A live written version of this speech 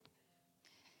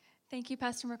Thank you,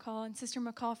 Pastor McCall and Sister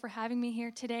McCall, for having me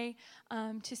here today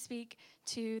to speak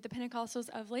to the Pentecostals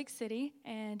of Lake City.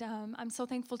 And I'm so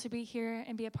thankful to be here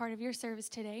and be a part of your service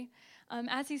today.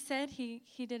 As he said, he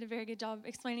did a very good job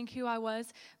explaining who I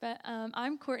was. But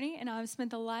I'm Courtney, and I've spent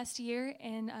the last year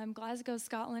in Glasgow,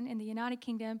 Scotland, in the United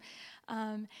Kingdom.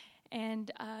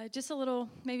 And just a little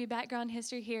maybe background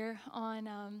history here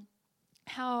on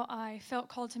how I felt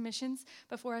called to missions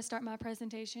before I start my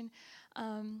presentation.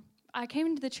 I came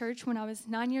into the church when I was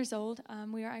 9 years old.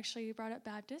 We were actually brought up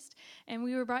Baptist, and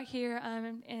we were brought here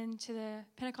into the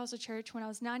Pentecostal church when I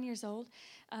was 9 years old.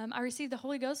 I received the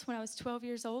Holy Ghost when I was 12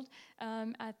 years old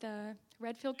at the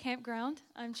Redfield Campground.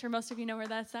 I'm sure most of you know where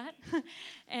that's at.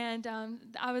 And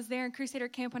I was there in Crusader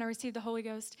Camp when I received the Holy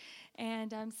Ghost.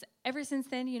 And ever since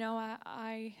then, you know,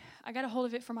 I got a hold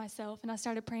of it for myself, and I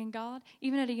started praying, God,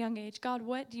 even at a young age, God,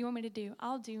 what do you want me to do?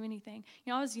 I'll do anything.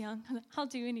 You know, I was young. I'll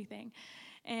do anything.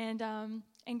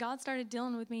 And God started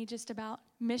dealing with me just about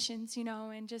missions, you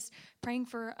know, and just praying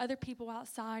for other people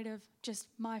outside of just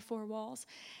my four walls.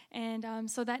 And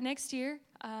so that next year,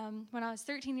 when I was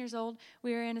 13 years old,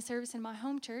 we were in a service in my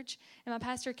home church, and my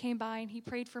pastor came by and he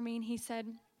prayed for me, and he said,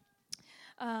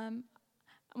 when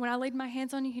I laid my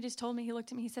hands on you, he just told me, he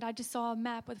looked at me, he said, I just saw a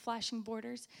map with flashing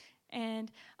borders.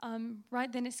 And right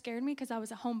then it scared me because I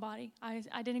was a homebody.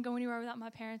 I didn't go anywhere without my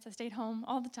parents. I stayed home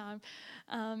all the time.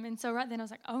 And so right then I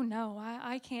was like, oh no,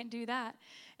 I can't do that.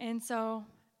 And so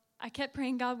I kept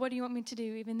praying, God, what do you want me to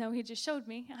do? Even though he just showed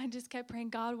me, I just kept praying,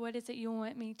 God, what is it you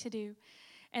want me to do?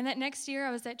 And that next year,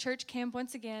 I was at church camp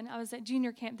once again. I was at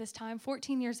junior camp this time,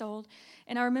 14 years old.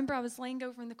 And I remember I was laying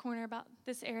over in the corner about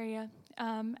this area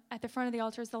at the front of the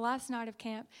altar. It was the last night of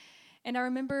camp. And I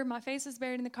remember my face was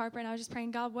buried in the carpet, and I was just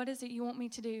praying, God, what is it you want me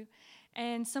to do?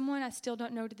 And someone I still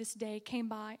don't know to this day came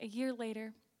by a year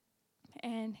later,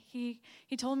 and he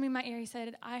told me in my ear, he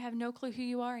said, I have no clue who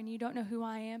you are, and you don't know who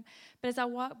I am. But as I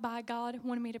walked by, God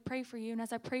wanted me to pray for you. And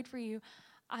as I prayed for you,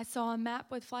 I saw a map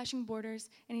with flashing borders,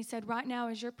 and he said, right now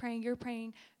as you're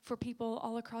praying for people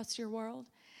all across your world.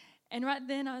 And right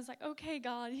then I was like, okay,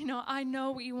 God, you know, I know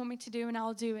what you want me to do, and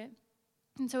I'll do it.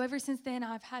 And so ever since then,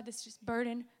 I've had this just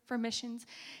burden for missions.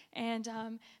 And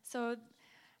so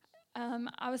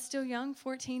I was still young,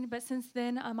 14, but since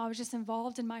then, I was just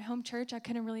involved in my home church. I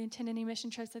couldn't really attend any mission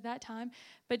trips at that time,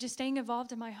 but just staying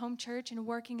involved in my home church and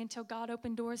working until God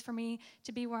opened doors for me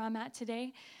to be where I'm at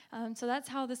today. So that's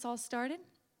how this all started.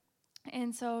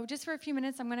 And so just for a few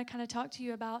minutes, I'm going to kind of talk to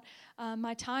you about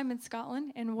my time in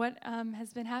Scotland and what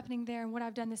has been happening there and what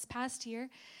I've done this past year.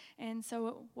 And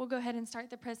so we'll go ahead and start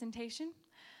the presentation.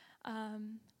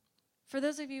 For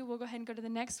those of you, we'll go ahead and go to the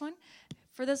next one.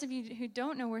 For those of you who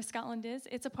don't know where Scotland is,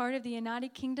 it's a part of the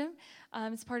United Kingdom.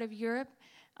 It's part of Europe.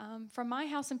 From my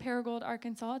house in Paragould,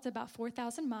 Arkansas, it's about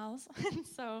 4,000 miles.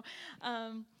 So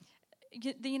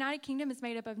the United Kingdom is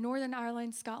made up of Northern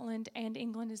Ireland, Scotland, and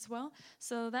England as well.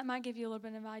 So that might give you a little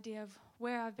bit of an idea of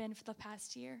where I've been for the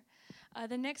past year.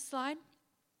 The next slide.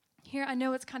 Here, I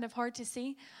know it's kind of hard to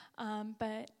see,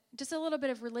 but just a little bit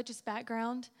of religious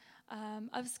background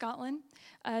of Scotland.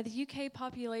 The UK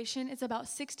population is about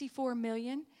 64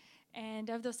 million, and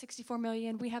of those 64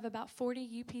 million, we have about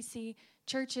 40 UPC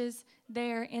churches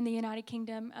there in the United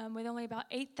Kingdom, with only about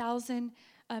 8,000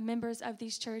 members of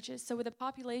these churches. So with a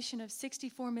population of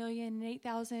 64 million and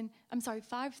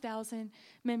 5,000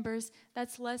 members,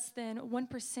 that's less than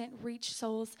 1% reach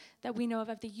souls that we know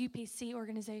of the UPC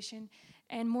organization,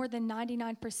 and more than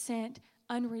 99%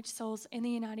 unreached souls in the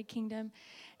United Kingdom.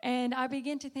 And I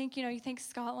begin to think, you think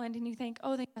Scotland and you think,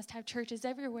 oh, they must have churches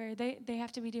everywhere. They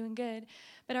have to be doing good.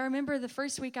 But I remember the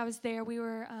first week I was there, we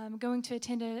were going to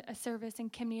attend a service in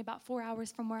Kimney, about 4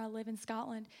 hours from where I live in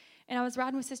Scotland. And I was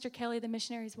riding with Sister Kelly, the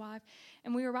missionary's wife,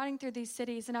 and we were riding through these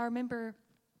cities. And I remember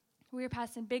we were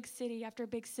passing big city after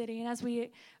big city. And as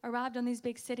we arrived on these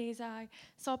big cities, I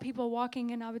saw people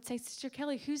walking, and I would say, Sister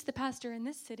Kelly, who's the pastor in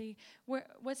this city?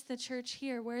 What's the church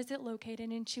here? Where is it located?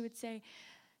 And she would say,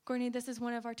 Courtney, this is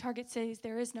one of our target cities.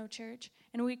 There is no church.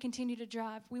 And we continued to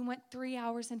drive. We went 3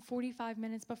 hours and 45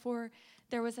 minutes before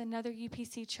there was another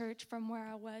UPC church from where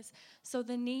I was. So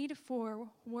the need for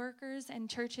workers and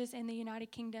churches in the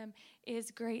United Kingdom is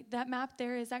great. That map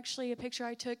there is actually a picture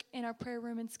I took in our prayer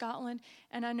room in Scotland.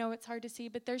 And I know it's hard to see,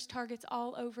 but there's targets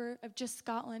all over of just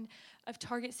Scotland, of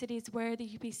target cities where the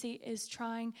UPC is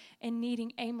trying and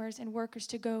needing aimers and workers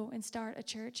to go and start a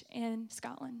church in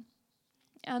Scotland.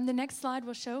 The next slide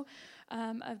will show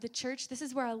of the church. This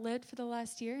is where I lived for the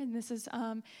last year, and this is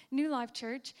New Life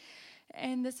Church.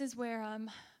 And this is where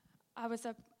I was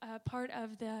a part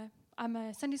of I'm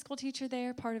a Sunday school teacher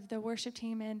there, part of the worship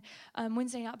team and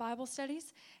Wednesday night Bible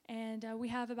studies. And we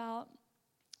have about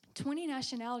 20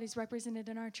 nationalities represented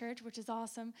in our church, which is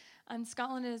awesome.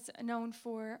 Scotland is known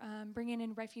for bringing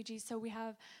in refugees, so we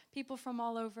have people from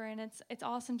all over, and it's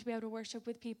awesome to be able to worship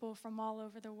with people from all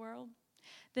over the world.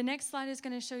 The next slide is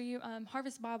going to show you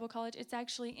Harvest Bible College. It's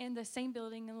actually in the same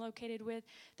building and located with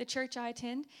the church I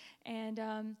attend,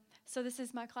 and so this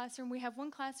is my classroom. We have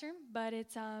one classroom, but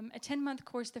it's a 10-month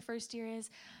course. The first year is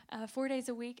 4 days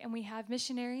a week, and we have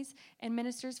missionaries and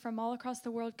ministers from all across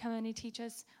the world come in and teach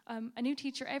us, a new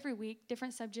teacher every week,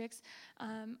 different subjects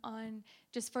on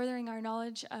just furthering our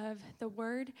knowledge of the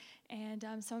Word. And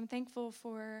so I'm thankful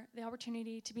for the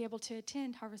opportunity to be able to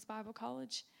attend Harvest Bible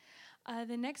College.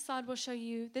 The next slide will show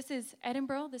you, this is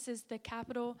Edinburgh. This is the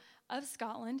capital of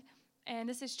Scotland, and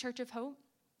this is Church of Hope,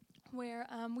 where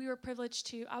we were privileged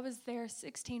to, I was there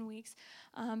 16 weeks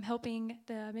helping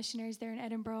the missionaries there in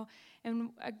Edinburgh, and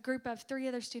a group of 3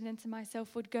 other students and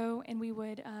myself would go, and we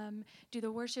would do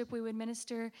the worship. We would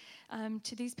minister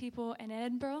to these people in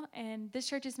Edinburgh, and this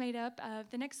church is made up of,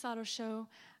 the next slide will show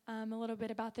a little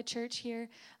bit about the church here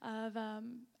of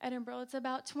Edinburgh. It's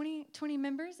about 20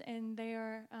 members, and they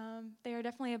are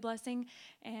definitely a blessing,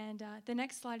 and the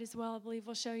next slide as well, I believe,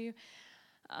 will show you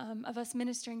of us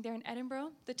ministering there in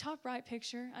Edinburgh. The top right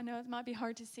picture, I know it might be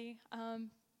hard to see,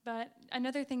 but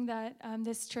another thing that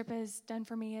this trip has done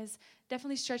for me is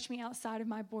definitely stretched me outside of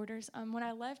my borders. When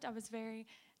I left, I was very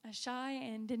shy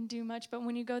and didn't do much, but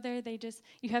when you go there,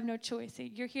 you have no choice.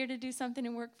 You're here to do something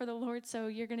and work for the Lord, so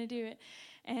you're going to do it.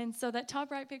 And so that top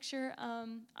right picture,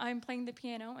 I'm playing the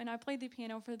piano, and I played the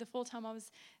piano for the full time I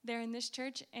was there in this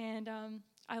church, and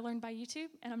I learned by YouTube,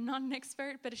 and I'm not an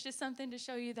expert, but it's just something to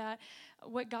show you that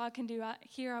what God can do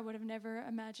here. I would have never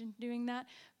imagined doing that,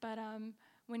 but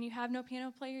when you have no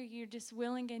piano player, you're just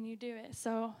willing and you do it.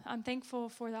 So I'm thankful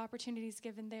for the opportunities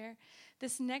given there.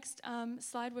 This next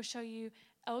slide will show you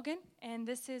Elgin, and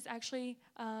this is actually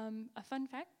a fun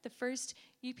fact, the first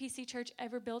UPC church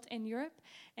ever built in Europe,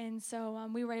 and so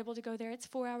we were able to go there. It's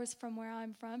 4 hours from where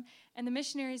I'm from, and the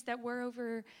missionaries that were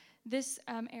over this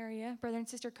area, Brother and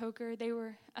Sister Coker, they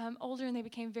were older, and they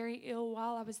became very ill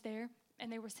while I was there,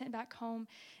 and they were sent back home.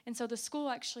 And so the school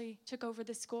actually took over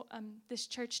this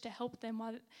church to help them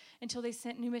until they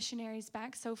sent new missionaries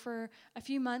back. So for a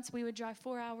few months, we would drive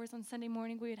 4 hours on Sunday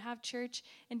morning. We would have church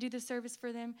and do the service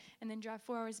for them, and then drive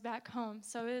 4 hours back home.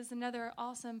 So it was another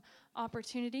awesome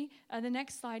opportunity. The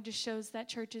next slide just shows that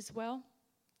church as well.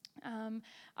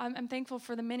 I'm thankful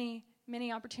for the many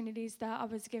opportunities that I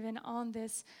was given on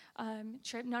this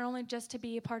trip, not only just to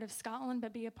be a part of Scotland,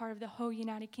 but be a part of the whole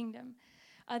United Kingdom.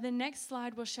 The next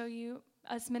slide will show you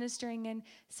us ministering in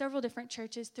several different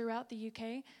churches throughout the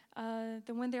UK.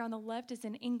 The one there on the left is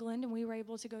in England, and we were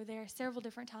able to go there several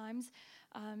different times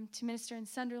to minister in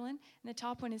Sunderland. And the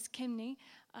top one is Kimney,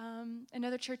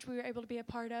 another church we were able to be a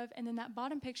part of. And then that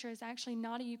bottom picture is actually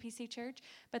not a UPC church,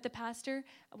 but the pastor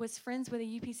was friends with a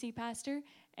UPC pastor.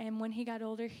 And when he got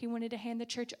older, he wanted to hand the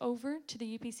church over to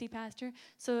the UPC pastor.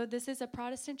 So this is a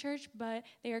Protestant church, but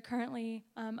they are currently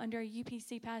under a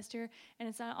UPC pastor. And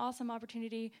it's an awesome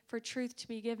opportunity for truth to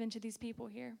be given to these people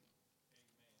here.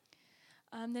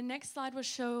 The next slide will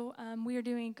show we are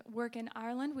doing work in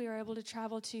Ireland. We were able to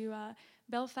travel to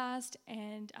Belfast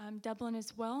and Dublin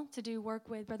as well to do work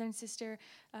with Brother and Sister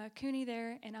Cooney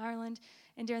there in Ireland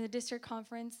and during the district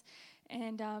conference.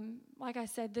 And like I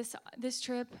said, this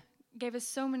trip gave us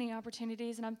so many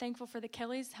opportunities, and I'm thankful for the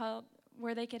Kellys,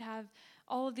 where they could have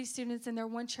all of these students in their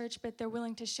one church, but they're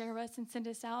willing to share us and send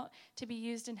us out to be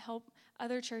used and help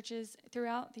other churches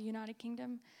throughout the United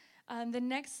Kingdom. The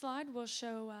next slide will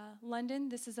show London.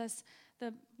 This is us.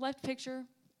 The left picture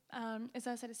is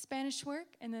us at a Spanish work,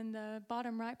 and then the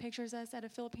bottom right picture is us at a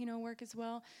Filipino work as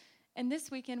well. And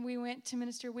this weekend we went to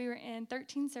minister. We were in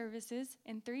 13 services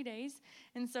in 3 days,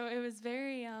 and so it was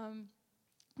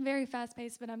very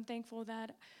fast-paced, but I'm thankful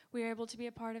that we were able to be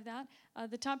a part of that.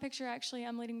 The top picture, actually,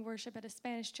 I'm leading worship at a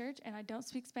Spanish church, and I don't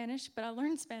speak Spanish, but I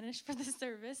learned Spanish for this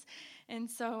service. And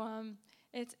so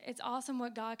it's awesome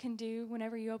what God can do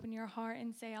whenever you open your heart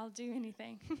and say, I'll do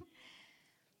anything.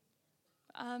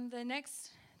 The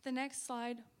next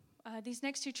slide, these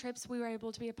next 2 trips we were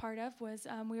able to be a part of was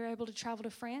we were able to travel to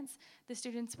France. The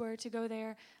students were to go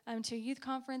there to a youth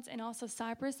conference, and also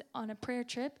Cyprus on a prayer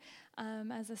trip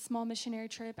as a small missionary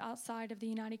trip outside of the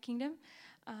United Kingdom.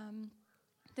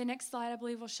 The next slide, I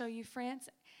believe, will show you France.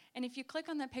 And if you click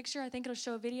on that picture, I think it'll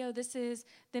show a video. This is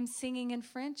them singing in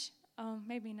French. Oh,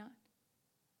 maybe not.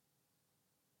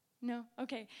 No?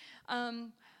 Okay.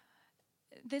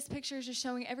 this picture is just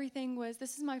showing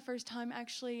this is my first time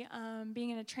actually being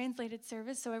in a translated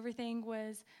service, so everything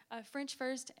was French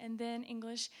first and then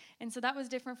English, and so that was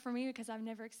different for me because I've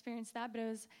never experienced that, but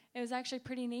it was actually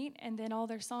pretty neat, and then all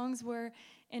their songs were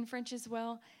in French as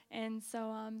well, and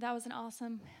so that was an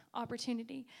awesome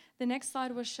opportunity. The next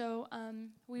slide will show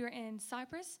we were in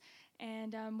Cyprus,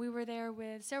 and we were there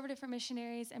with several different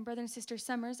missionaries, and Brother and Sister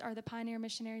Summers are the pioneer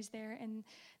missionaries there, and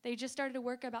they just started to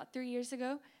work about 3 years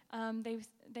ago.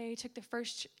 They took the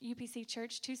first UPC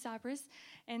church to Cyprus,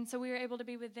 and so we were able to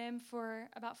be with them for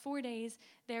about 4 days.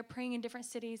 They're praying in different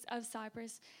cities of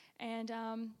Cyprus, and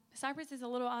Cyprus is a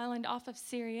little island off of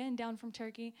Syria and down from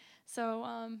Turkey, so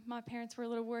my parents were a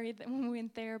little worried that when we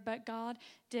went there, but God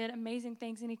did amazing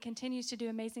things, and he continues to do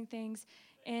amazing things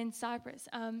in Cyprus.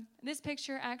 This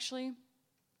picture, actually,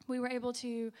 we were able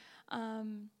to go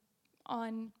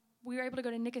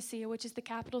to Nicosia, which is the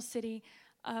capital city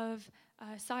of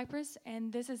Cyprus,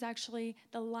 and this is actually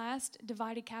the last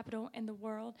divided capital in the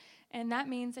world. And that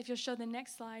means, if you'll show the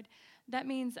next slide, that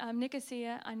means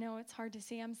Nicosia, I know it's hard to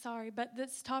see, I'm sorry, but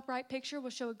this top right picture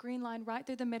will show a green line right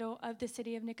through the middle of the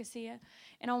city of Nicosia.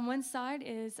 And on one side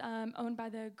is owned by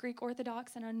the Greek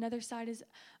Orthodox, and on another side is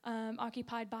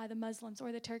occupied by the Muslims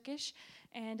or the Turkish.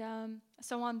 And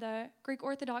so on the Greek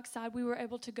Orthodox side, we were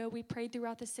able to go, we prayed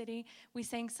throughout the city, we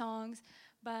sang songs,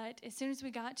 but as soon as we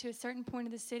got to a certain point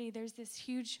of the city, there's this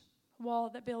huge wall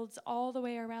that builds all the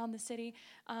way around the city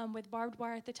with barbed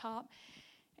wire at the top.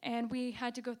 And we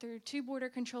had to go through 2 border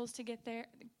controls to get there,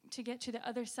 to get to the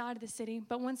other side of the city.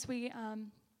 But once we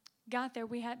got there,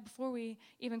 before we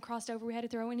even crossed over, we had to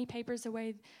throw any papers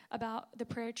away about the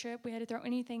prayer trip. We had to throw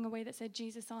anything away that said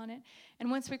Jesus on it. And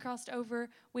once we crossed over,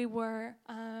 we were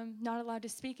not allowed to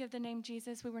speak of the name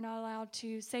Jesus. We were not allowed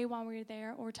to say while we were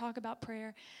there or talk about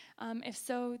prayer. If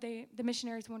so, the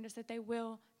missionaries warned us that they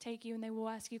will take you and they will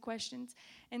ask you questions.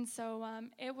 And so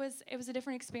it was a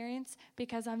different experience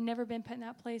because I've never been put in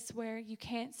that place where you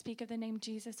can't speak of the name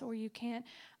Jesus or you can't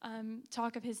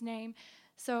talk of his name.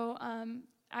 So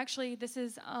actually, this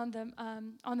is on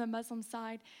the Muslim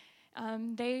side.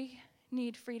 They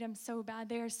need freedom so bad.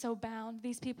 They are so bound.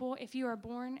 These people, if you are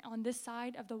born on this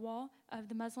side of the wall of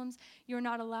the Muslims, you're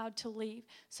not allowed to leave.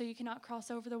 So you cannot cross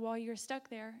over the wall. You're stuck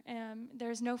there.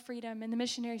 There's no freedom. And the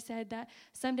missionary said that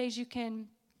some days you can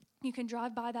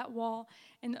drive by that wall,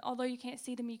 and although you can't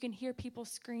see them, you can hear people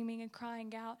screaming and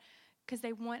crying out because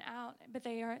they want out, but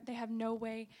they have no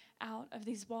way out of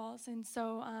these walls. And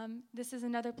so this is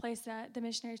another place that the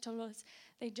missionaries told us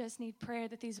they just need prayer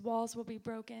that these walls will be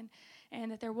broken and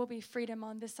that there will be freedom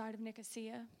on this side of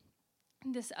Nicosia.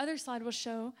 This other slide will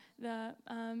show the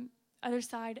other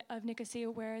side of Nicosia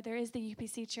where there is the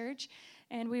UPC church,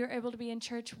 and we were able to be in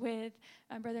church with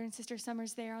Brother and Sister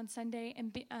Summers there on Sunday,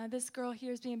 and this girl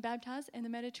here is being baptized in the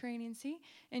Mediterranean Sea,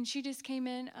 and she just came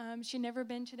in. She'd never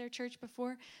been to their church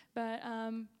before, but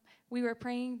we were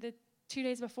praying the 2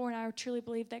 days before, and I truly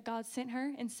believe that God sent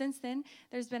her, and since then,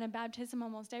 there's been a baptism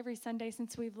almost every Sunday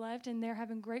since we've left, and they're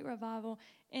having great revival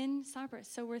in Cyprus,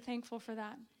 so we're thankful for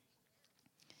that.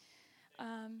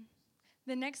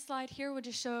 The next slide here will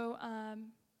just show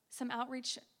some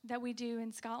outreach that we do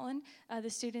in Scotland, the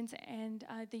students and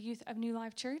the youth of New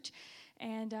Life Church.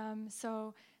 And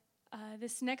so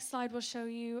this next slide will show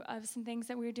you of some things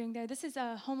that we're doing there. This is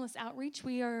a homeless outreach.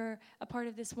 We are a part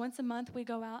of this once a month. We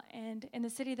go out, and in the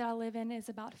city that I live in is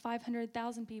about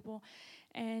 500,000 people.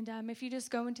 And if you just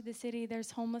go into the city,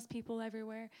 there's homeless people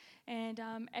everywhere. And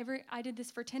I did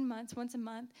this for 10 months, once a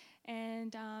month.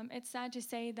 And it's sad to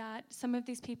say that some of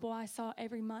these people I saw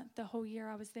every month the whole year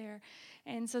I was there.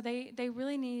 And so they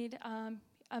really need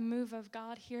a move of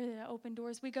God here that open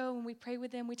doors. We go and we pray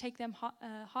with them. We take them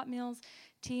hot meals,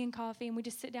 tea and coffee, and we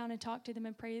just sit down and talk to them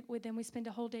and pray with them. We spend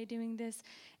a whole day doing this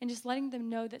and just letting them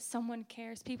know that someone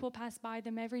cares. People pass by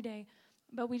them every day.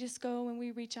 But we just go and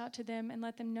we reach out to them and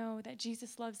let them know that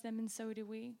Jesus loves them, and so do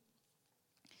we.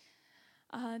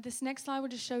 This next slide will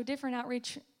just show different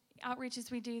outreaches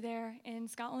we do there in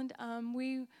Scotland.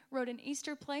 We wrote an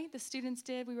Easter play. The students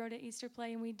did. We wrote an Easter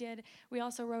play, and we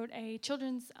also wrote a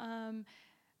children's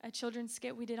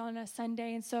skit we did on a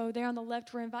Sunday. And so there on the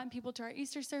left, we're inviting people to our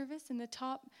Easter service. In the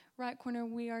top right corner,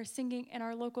 we are singing in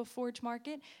our local Forge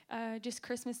Market, just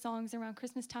Christmas songs. Around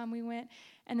Christmas time we went.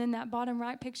 And then that bottom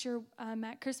right picture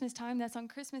at Christmas time, that's on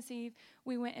Christmas Eve,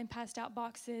 we went and passed out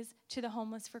boxes to the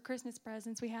homeless for Christmas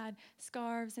presents. We had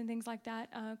scarves and things like that,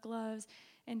 gloves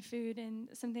and food and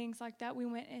some things like that. We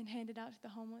went and handed out to the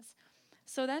homeless.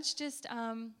 So that's just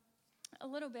a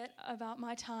little bit about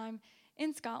my time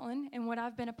in Scotland and what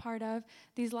I've been a part of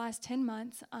these last 10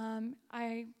 months.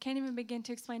 I can't even begin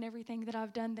to explain everything that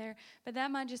I've done there, but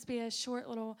that might just be a short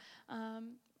little,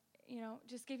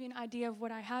 just give you an idea of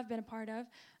what I have been a part of.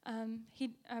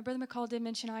 Brother McCall did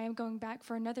mention I am going back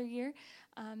for another year.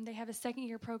 They have a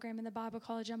second-year program in the Bible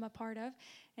college I'm a part of,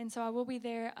 and so I will be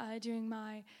there doing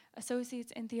my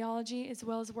associates in theology as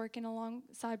well as working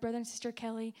alongside Brother and Sister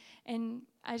Kelly, and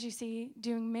as you see,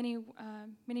 doing many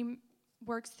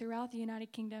works throughout the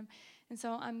United Kingdom, and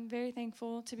so I'm very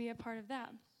thankful to be a part of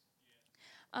that.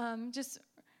 Just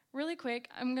really quick,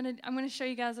 I'm gonna show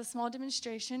you guys a small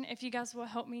demonstration. If you guys will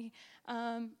help me,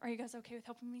 are you guys okay with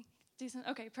helping me do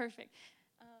something? Okay, perfect.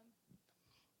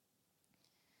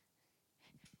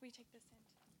 We take this in.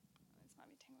 This might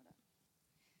be tangled up.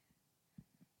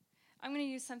 I'm going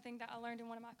to use something that I learned in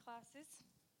one of my classes.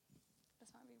 This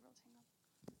might be real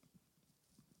tangled.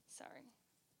 Sorry.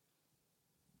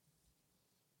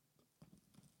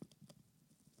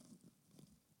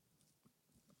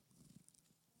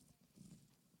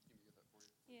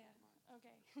 Yeah,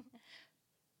 okay.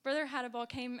 Brother Hadabal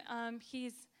came,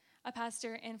 he's a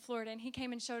pastor in Florida, and he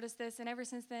came and showed us this, and ever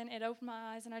since then, it opened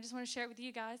my eyes, and I just want to share it with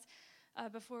you guys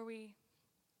before we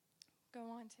go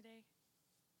on today.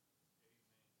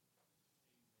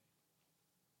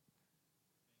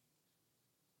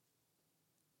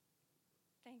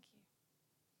 Thank you.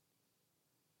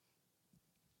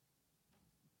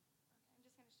 Okay,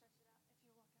 I'm just going to stretch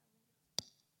it out if you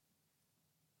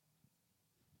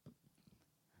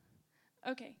walk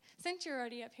out. Okay, since you're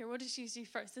already up here, we'll just use you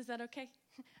first. Is that okay?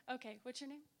 Okay, what's your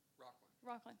name?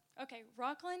 Rockland. Okay,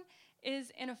 Rockland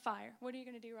is in a fire. What are you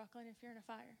going to do, Rockland, if you're in a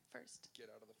fire first? Get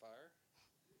out of the fire.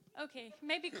 Okay,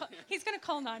 maybe he's going to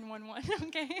call 911,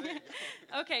 okay?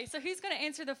 Okay, so who's going to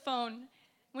answer the phone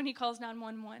when he calls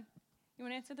 911? You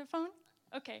want to answer the phone?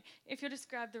 Okay, if you'll just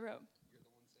grab the rope. You're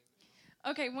the one saving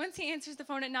me. Okay, once he answers the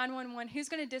phone at 911, who's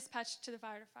going to dispatch to the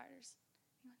firefighters?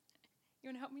 You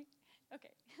want to help me? Okay.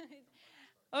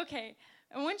 Okay,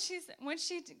 and once she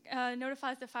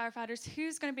notifies the firefighters,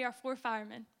 who's going to be our 4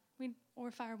 firemen or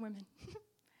firewomen?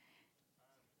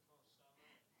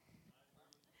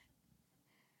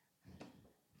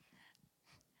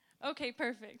 Okay,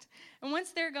 perfect. And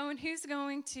once they're going, who's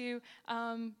going to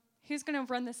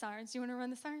run the sirens? Do you want to run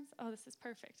the sirens? Oh, this is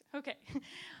perfect. Okay.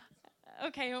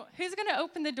 Okay, who's going to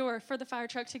open the door for the fire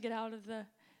truck to get out of the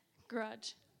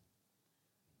garage?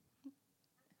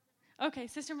 Okay,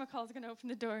 Sister McCall's going to open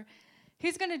the door.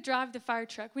 Who's going to drive the fire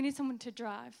truck? We need someone to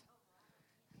drive.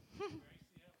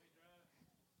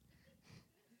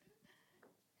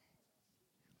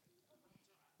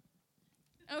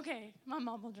 Okay, my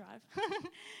mom will drive.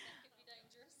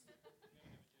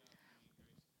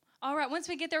 All right, once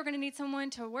we get there, we're going to need someone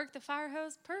to work the fire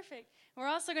hose. Perfect. We're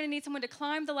also going to need someone to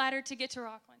climb the ladder to get to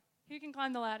Rockland. Who can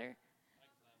climb the ladder?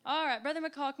 All right, Brother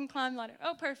McCall can climb the ladder.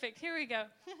 Oh, perfect. Here we go.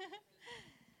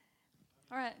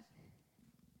 All right.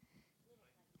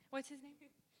 What's his name?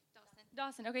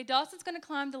 Dawson. Okay, Dawson's going to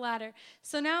climb the ladder.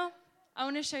 So now I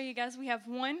want to show you guys. We have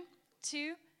 1,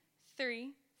 2,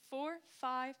 3, 4,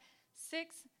 5,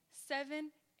 6,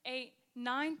 7, 8,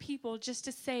 9 people just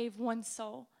to save one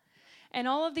soul. And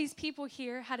all of these people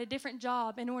here had a different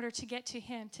job in order to get to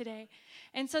him today.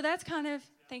 And so that's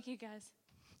thank you guys.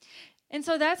 And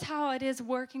so that's how it is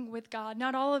working with God.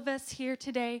 Not all of us here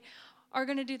today are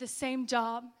going to do the same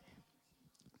job.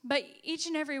 But each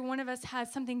and every one of us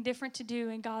has something different to do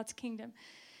in God's kingdom.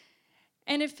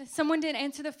 And if someone didn't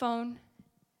answer the phone,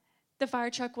 the fire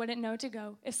truck wouldn't know to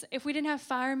go. If we didn't have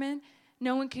firemen,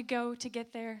 no one could go to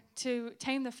get there to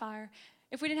tame the fire.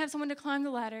 If we didn't have someone to climb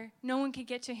the ladder, no one could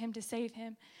get to him to save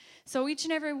him. So each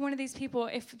and every one of these people,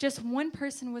 if just one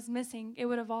person was missing, it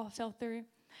would have all fell through.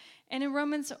 And in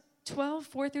Romans 12,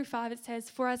 4 through 5, it says,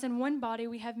 "For as in one body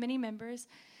we have many members,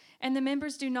 and the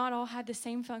members do not all have the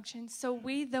same function. So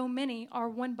we, though many, are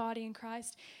one body in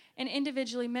Christ, and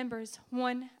individually members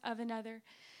one of another."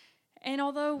 And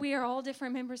although we are all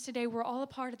different members today, we're all a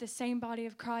part of the same body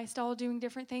of Christ, all doing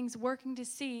different things, working to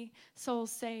see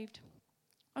souls saved.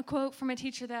 A quote from a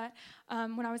teacher that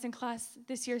when I was in class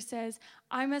this year says,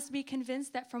 "I must be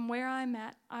convinced that from where I'm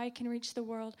at, I can reach the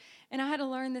world." And I had to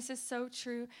learn this is so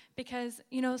true because,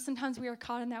 sometimes we are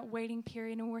caught in that waiting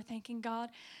period and we're thinking, God,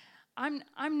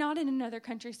 I'm not in another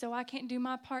country, so I can't do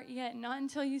my part yet, not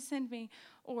until you send me.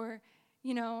 Or,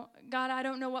 God, I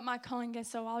don't know what my calling is,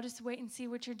 so I'll just wait and see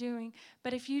what you're doing.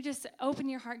 But if you just open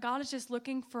your heart, God is just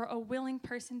looking for a willing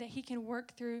person that he can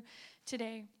work through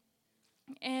today.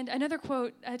 And another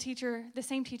quote, the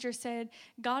same teacher said,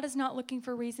 "God is not looking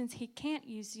for reasons he can't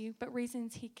use you, but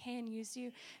reasons he can use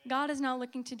you." God is not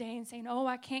looking today and saying, "Oh,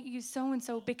 I can't use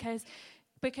so-and-so because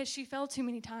because she fell too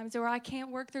many times, or I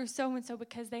can't work through so-and-so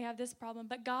because they have this problem.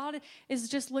 But God is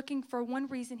just looking for one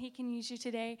reason he can use you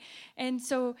today. And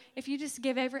so if you just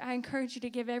I encourage you to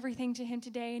give everything to him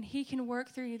today, and he can work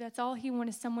through you. That's all he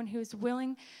wants, is someone who is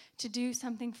willing to do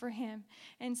something for him.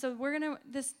 And so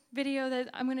this video that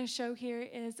I'm going to show here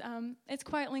is, it's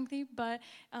quite lengthy, but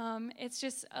it's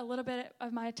just a little bit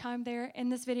of my time there. In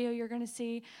this video, you're going to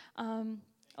see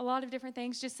a lot of different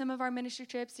things, just some of our ministry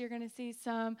trips. You're going to see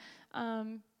some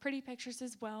pretty pictures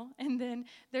as well. And then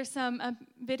there's some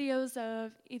videos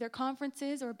of either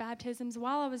conferences or baptisms.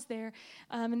 While I was there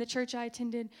in the church I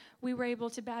attended, we were able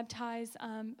to baptize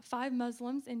 5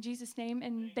 Muslims in Jesus' name,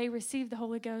 and they received the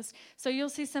Holy Ghost. So you'll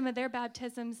see some of their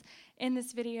baptisms in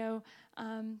this video.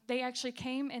 They actually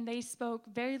came and they spoke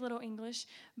very little English,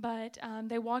 but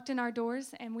they walked in our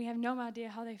doors, and we have no idea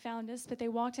how they found us, but they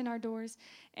walked in our doors,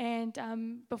 and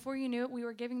before you knew it, we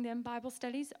were giving them Bible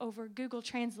studies over Google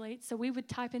Translate. So we would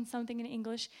type in something in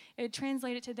English, it would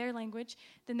translate it to their language,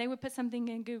 then they would put something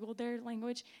in Google, their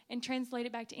language, and translate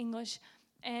it back to English.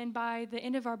 And by the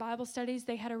end of our Bible studies,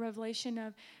 they had a revelation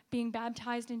of being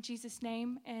baptized in Jesus'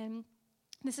 name. And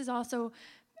this is also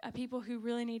people who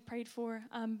really need prayed for.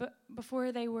 But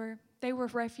before they were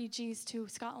refugees to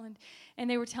Scotland, and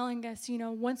they were telling us,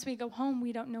 once we go home,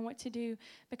 we don't know what to do,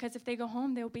 because if they go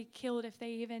home, they'll be killed if they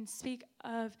even speak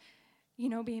of,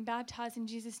 being baptized in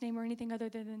Jesus' name or anything other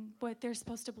than what they're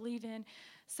supposed to believe in.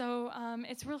 So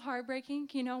it's real heartbreaking,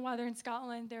 while they're in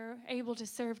Scotland, they're able to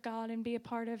serve God and be a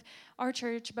part of our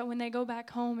church, but when they go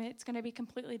back home, it's going to be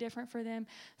completely different for them.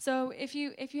 So if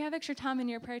you have extra time in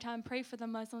your prayer time, pray for the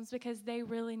Muslims, because they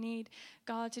really need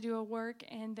God to do a work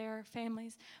in their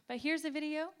families. But here's the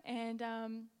video, and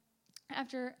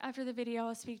after the video,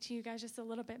 I'll speak to you guys just a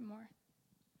little bit more.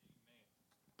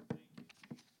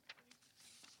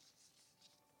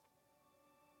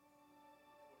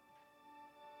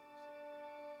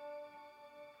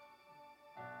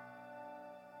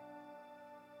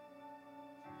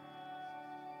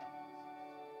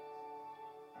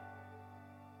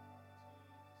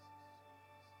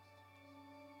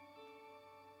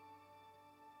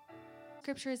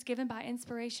 Scripture is given by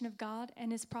inspiration of God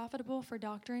and is profitable for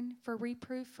doctrine, for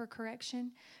reproof, for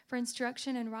correction, for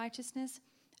instruction in righteousness,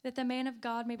 that the man of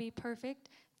God may be perfect,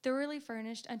 thoroughly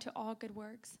furnished unto all good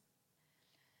works.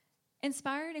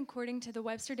 Inspired, according to the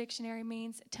Webster Dictionary,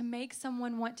 means to make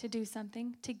someone want to do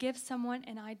something, to give someone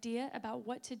an idea about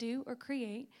what to do or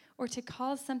create, or to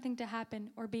cause something to happen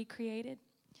or be created.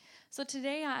 So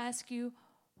today I ask you,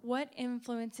 what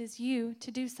influences you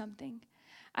to do something?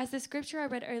 As the scripture I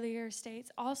read earlier states,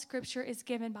 all scripture is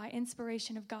given by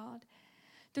inspiration of God.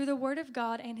 Through the word of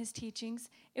God and his teachings,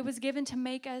 it was given to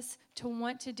make us to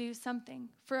want to do something,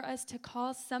 for us to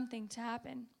cause something to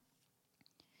happen.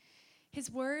 His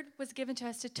word was given to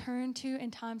us to turn to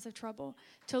in times of trouble,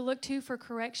 to look to for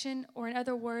correction, or in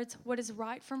other words, what is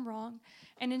right from wrong,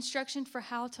 and instruction for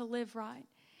how to live right.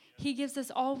 He gives us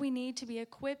all we need to be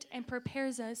equipped and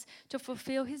prepares us to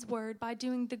fulfill his word by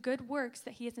doing the good works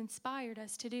that he has inspired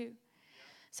us to do.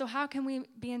 So how can we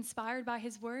be inspired by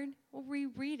his word? Well, we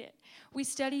read it. We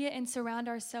study it and surround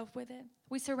ourselves with it.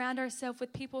 We surround ourselves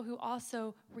with people who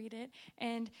also read it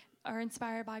and are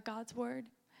inspired by God's word.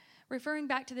 Referring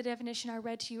back to the definition I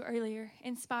read to you earlier,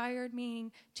 inspired meaning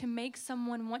to make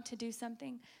someone want to do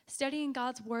something. Studying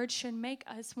God's word should make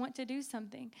us want to do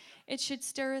something. It should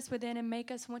stir us within and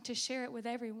make us want to share it with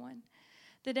everyone.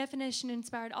 The definition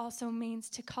inspired also means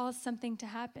to cause something to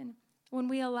happen. When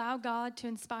we allow God to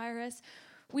inspire us,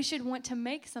 we should want to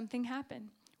make something happen.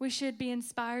 We should be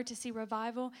inspired to see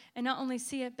revival and not only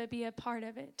see it, but be a part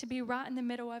of it, to be right in the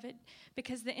middle of it.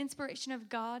 Because the inspiration of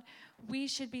God, we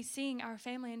should be seeing our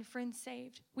family and friends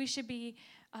saved. We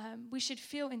should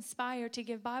feel inspired to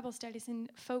give Bible studies and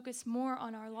focus more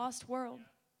on our lost world.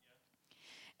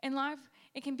 In life,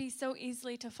 it can be so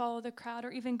easily to follow the crowd or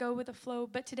even go with the flow.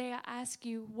 But today I ask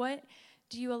you, what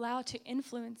do you allow to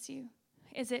influence you?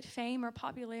 Is it fame or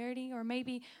popularity, or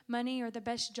maybe money or the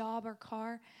best job or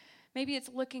car? Maybe it's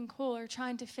looking cool or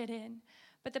trying to fit in.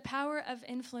 But the power of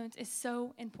influence is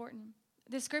so important.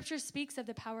 The scripture speaks of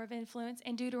the power of influence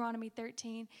in Deuteronomy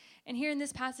 13. And here in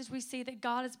this passage, we see that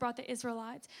God has brought the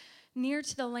Israelites near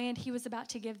to the land he was about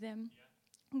to give them.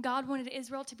 God wanted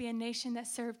Israel to be a nation that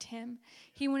served him.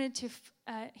 He wanted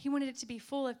it to be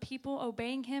full of people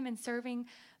obeying him and serving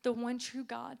the one true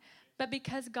God. But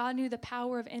because God knew the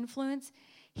power of influence,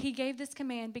 he gave this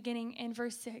command beginning in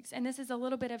verse 6. And this is a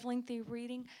little bit of lengthy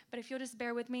reading, but if you'll just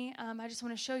bear with me, I just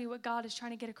want to show you what God is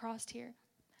trying to get across here.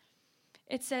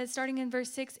 It says, starting in verse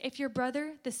 6, if your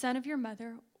brother, the son of your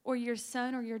mother, or your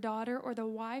son or your daughter, or the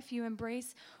wife you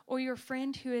embrace, or your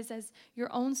friend who is as your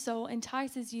own soul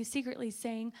entices you secretly,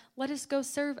 saying, let us go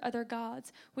serve other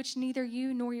gods, which neither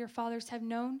you nor your fathers have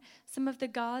known, some of the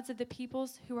gods of the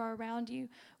peoples who are around you,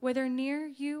 whether near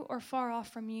you or far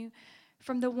off from you,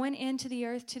 from the one end to the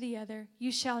earth to the other,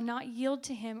 you shall not yield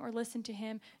to him or listen to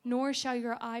him, nor shall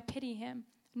your eye pity him,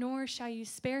 nor shall you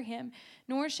spare him,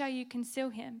 nor shall you conceal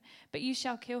him, but you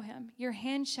shall kill him. Your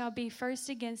hand shall be first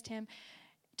against him,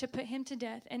 to put him to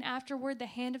death, and afterward the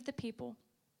hand of the people.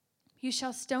 You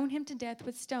shall stone him to death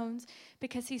with stones,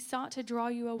 because he sought to draw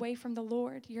you away from the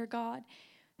Lord your God,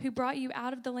 who brought you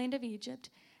out of the land of Egypt,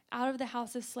 out of the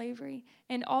house of slavery.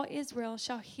 And all Israel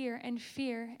shall hear and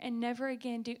fear, and never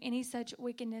again do any such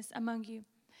wickedness among you.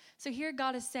 So here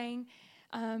God is saying,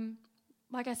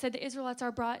 like I said, the Israelites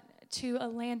are brought to a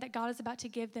land that God is about to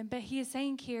give them. But he is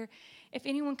saying here, if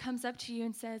anyone comes up to you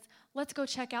and says, let's go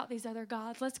check out these other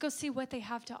gods, let's go see what they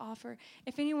have to offer.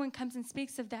 If anyone comes and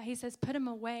speaks of that, he says, put them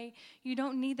away. You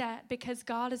don't need that, because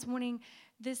God is wanting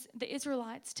the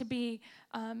Israelites to be,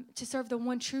 to serve the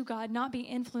one true God, not be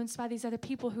influenced by these other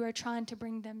people who are trying to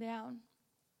bring them down.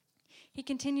 He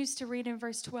continues to read in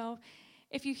verse 12,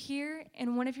 if you hear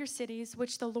in one of your cities,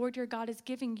 which the Lord your God is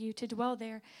giving you to dwell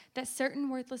there, that certain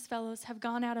worthless fellows have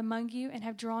gone out among you and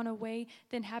have drawn away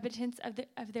the inhabitants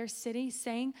of their city,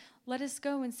 saying, let us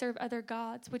go and serve other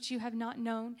gods, which you have not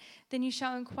known, then you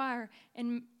shall inquire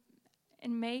and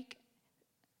make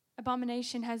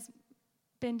abomination has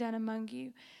been done among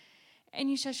you. And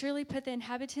you shall surely put the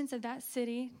inhabitants of that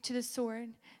city to the sword,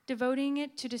 devoting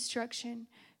it to destruction,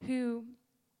 who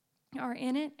are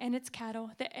in it and its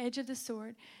cattle, the edge of the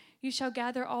sword. You shall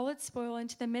gather all its spoil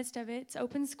into the midst of its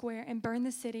open square, and burn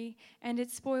the city and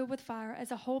its spoil with fire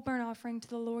as a whole burnt offering to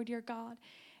the Lord your God.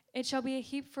 It shall be a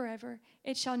heap forever.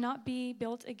 It shall not be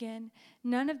built again.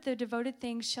 None of the devoted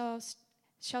things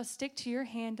shall stick to your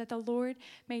hand, that the Lord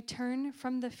may turn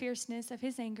from the fierceness of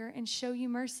his anger and show you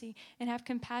mercy and have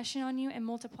compassion on you and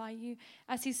multiply you,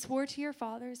 as he swore to your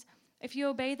fathers. If you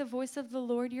obey the voice of the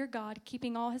Lord your God,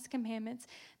 keeping all his commandments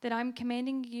that I'm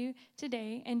commanding you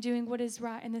today, and doing what is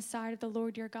right in the sight of the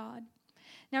Lord your God.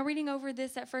 Now, reading over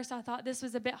this, at first I thought this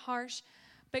was a bit harsh,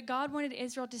 but God wanted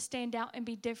Israel to stand out and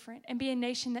be different and be a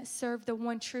nation that served the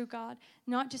one true God,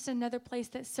 not just another place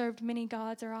that served many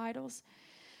gods or idols.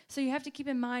 So you have to keep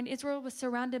in mind, Israel was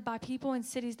surrounded by people and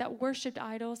cities that worshiped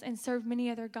idols and served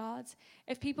many other gods.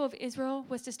 If people of Israel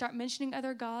was to start mentioning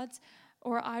other gods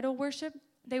or idol worship,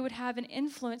 they would have an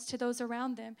influence to those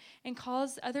around them and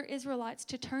cause other Israelites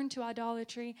to turn to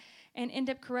idolatry and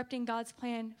end up corrupting God's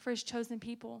plan for his chosen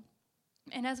people.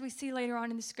 And as we see later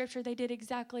on in the scripture, they did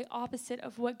exactly opposite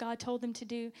of what God told them to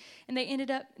do. And they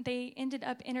ended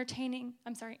up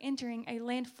entering a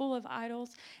land full of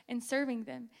idols and serving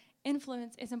them.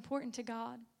 Influence is important to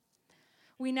God.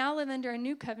 We now live under a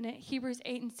new covenant. Hebrews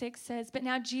 8:6 says, but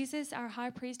now Jesus, our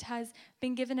high priest, has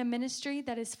been given a ministry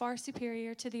that is far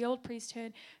superior to the old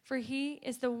priesthood, for he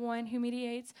is the one who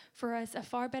mediates for us a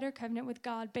far better covenant with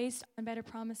God based on better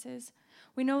promises.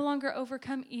 We no longer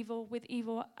overcome evil with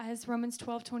evil, as Romans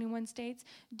 12:21 states.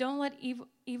 Don't let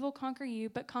evil conquer you,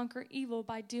 but conquer evil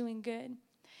by doing good.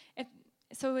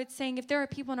 So it's saying if there are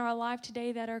people in our life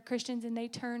today that are Christians and they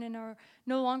turn and are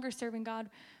no longer serving God,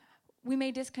 we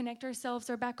may disconnect ourselves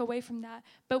or back away from that,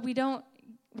 but we don't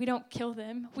kill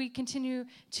them. We continue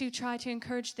to try to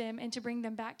encourage them and to bring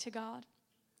them back to God.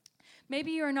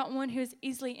 Maybe you are not one who is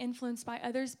easily influenced by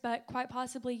others, but quite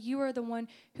possibly you are the one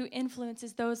who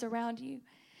influences those around you.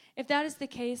 If that is the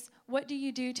case, what do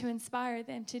you do to inspire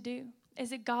them to do?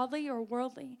 Is it godly or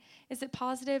worldly? Is it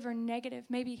positive or negative?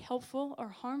 Maybe helpful or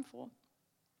harmful?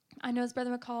 I know as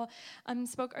Brother McCall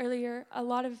spoke earlier, a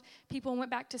lot of people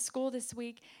went back to school this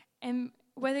week, and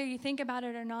whether you think about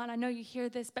it or not, I know you hear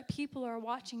this, but people are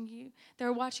watching you.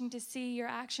 They're watching to see your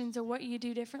actions or what you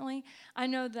do differently. I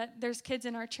know that there's kids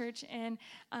in our church, and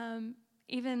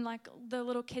even like the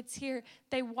little kids here,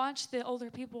 they watch the older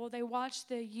people, they watch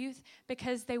the youth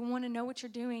because they want to know what you're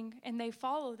doing, and they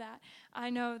follow that. I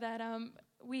know that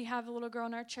we have a little girl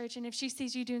in our church, and if she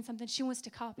sees you doing something, she wants to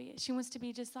copy it. She wants to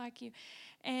be just like you.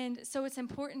 And so it's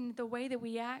important the way that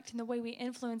we act and the way we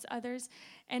influence others.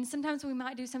 And sometimes we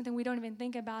might do something we don't even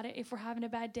think about it. If we're having a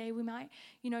bad day, we might,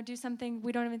 do something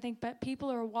we don't even think, but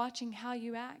people are watching how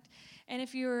you act. And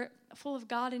if you're full of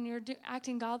God and you're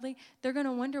acting godly, they're going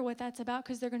to wonder what that's about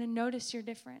because they're going to notice you're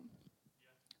different.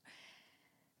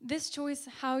 This choice,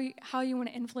 how you want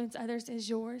to influence others, is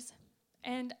yours.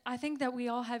 And I think that we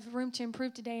all have room to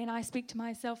improve today, and I speak to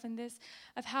myself in this,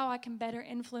 of how I can better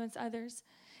influence others.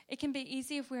 It can be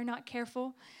easy if we're not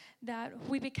careful that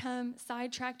we become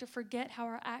sidetracked or forget how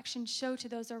our actions show to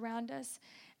those around us.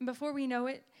 And before we know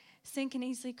it, sin can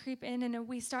easily creep in, and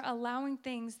we start allowing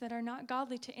things that are not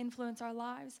godly to influence our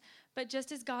lives. But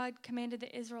just as God commanded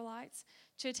the Israelites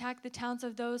to attack the towns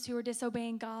of those who were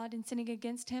disobeying God and sinning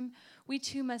against him, we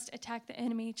too must attack the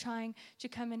enemy trying to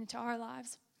come into our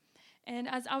lives. And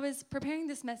as I was preparing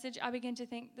this message, I began to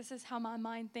think, this is how my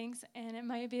mind thinks, and it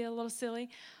might be a little silly,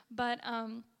 but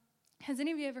has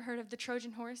any of you ever heard of the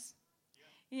Trojan horse?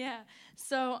 Yeah.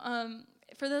 So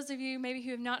for those of you maybe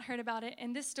who have not heard about it,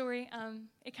 in this story,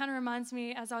 it kind of reminds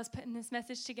me, as I was putting this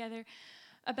message together,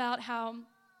 about how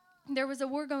there was a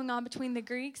war going on between the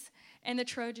Greeks and the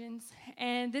Trojans,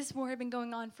 and this war had been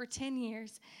going on for 10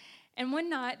 years. And one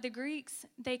night, the Greeks,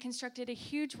 they constructed a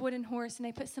huge wooden horse, and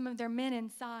they put some of their men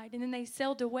inside, and then they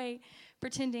sailed away,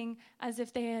 pretending as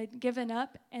if they had given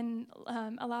up and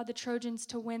allowed the Trojans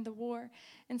to win the war.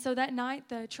 And so that night,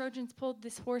 the Trojans pulled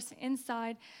this horse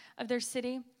inside of their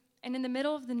city, and in the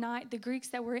middle of the night, the Greeks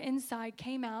that were inside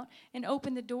came out and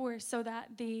opened the doors so that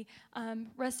the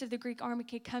rest of the Greek army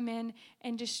could come in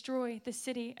and destroy the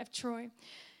city of Troy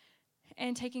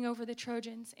and taking over the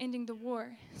Trojans, ending the war.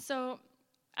 So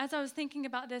as I was thinking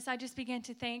about this, I just began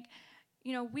to think,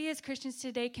 we as Christians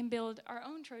today can build our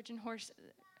own Trojan horse,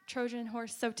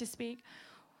 so to speak.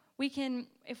 We can,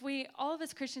 if all of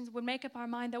us Christians would make up our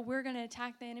mind that we're going to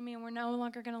attack the enemy and we're no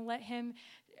longer going to let him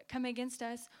come against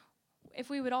us, if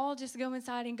we would all just go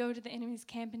inside and go to the enemy's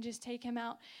camp and just take him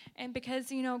out. And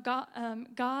because,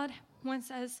 God wants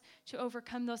us to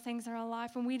overcome those things in our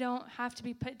life, and we don't have to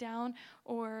be put down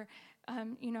or,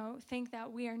 think that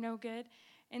we are no good.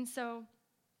 And so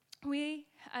we,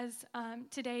 as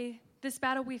today, this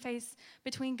battle we face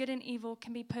between good and evil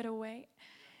can be put away.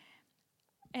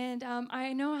 And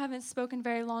I know I haven't spoken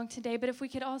very long today, but if we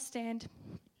could all stand,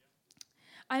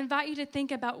 I invite you to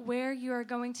think about where you are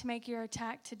going to make your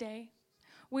attack today,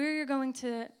 where you're going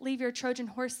to leave your Trojan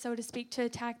horse, so to speak, to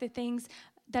attack the things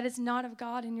that is not of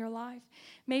God in your life.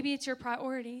 Maybe it's your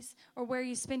priorities or where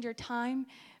you spend your time.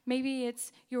 Maybe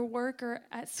it's your work or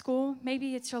at school.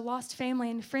 Maybe it's your lost family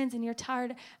and friends, and you're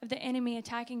tired of the enemy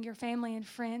attacking your family and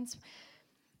friends.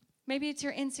 Maybe it's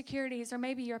your insecurities or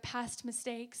maybe your past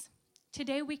mistakes.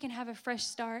 Today we can have a fresh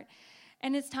start,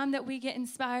 and it's time that we get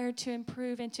inspired to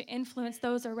improve and to influence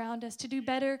those around us, to do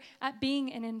better at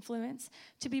being an influence,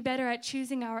 to be better at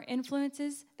choosing our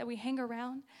influences that we hang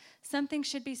around. Something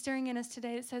should be stirring in us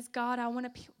today that says, God, I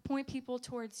want to point people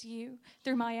towards you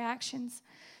through my actions.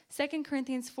 2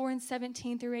 Corinthians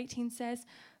 4:17-18 says,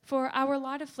 For our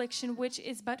light affliction, which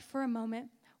is but for a moment,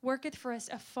 worketh for us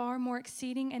a far more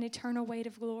exceeding and eternal weight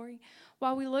of glory,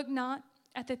 while we look not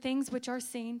at the things which are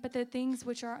seen, but the things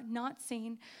which are not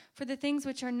seen. For the things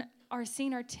which are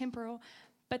seen are temporal,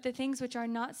 but the things which are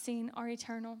not seen are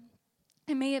eternal.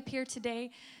 It may appear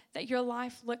today that your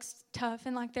life looks tough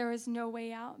and like there is no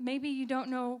way out. Maybe you don't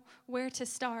know where to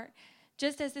start.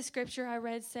 Just as the scripture I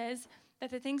read says, that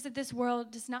the things of this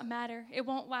world does not matter. It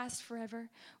won't last forever.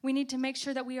 We need to make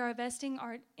sure that we are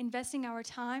investing our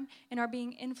time and are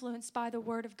being influenced by the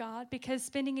Word of God, because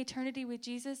spending eternity with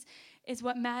Jesus is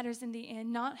what matters in the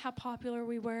end, not how popular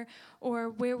we were or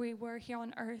where we were here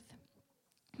on earth.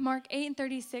 Mark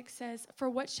 8:36 says, For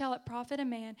what shall it profit a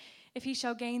man if he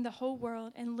shall gain the whole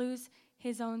world and lose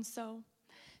his own soul?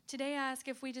 Today I ask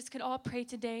if we just could all pray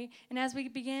today, and as we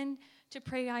begin to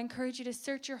pray, I encourage you to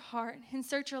search your heart and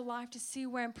search your life to see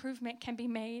where improvement can be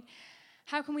made.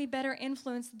 How can we better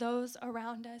influence those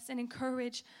around us and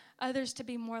encourage others to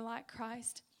be more like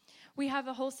Christ? We have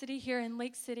a whole city here in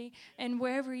Lake City, and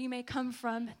wherever you may come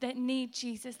from, that need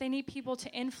Jesus. They need people to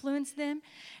influence them.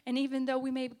 And even though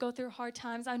we may go through hard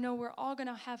times, I know we're all going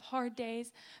to have hard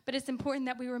days, but it's important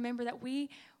that we remember that we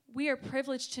are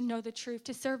privileged to know the truth,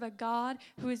 to serve a God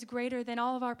who is greater than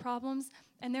all of our problems.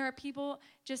 And there are people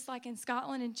just like in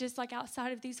Scotland and just like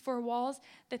outside of these four walls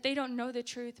that they don't know the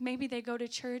truth. Maybe they go to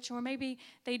church or maybe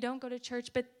they don't go to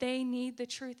church, but they need the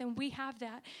truth, and we have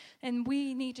that, and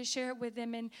we need to share it with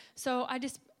them. And so I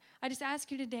just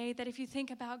ask you today that if you think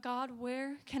about, God,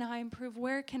 where can I improve?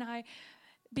 Where can I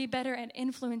be better at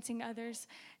influencing others?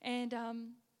 And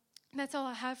that's all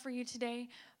I have for you today.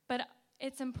 But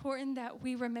it's important that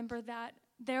we remember that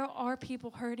there are people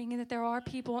hurting and that there are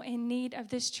people in need of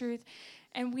this truth,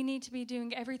 and we need to be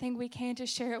doing everything we can to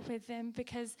share it with them,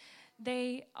 because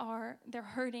they're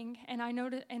hurting. And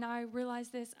I realize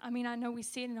this. I mean, I know we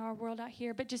see it in our world out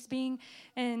here, but just being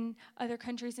in other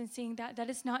countries and seeing that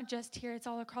it's not just here, it's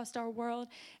all across our world,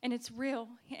 and it's real.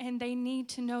 And they need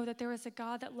to know that there is a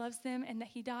God that loves them and that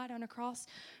he died on a cross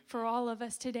for all of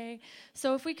us today.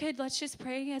 So if we could, let's just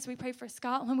pray as we pray for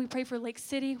Scotland, we pray for Lake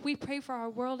City, we pray for our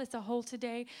world as a whole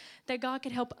today, that God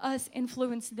could help us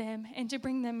influence them and to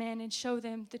bring them in and show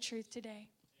them the truth today.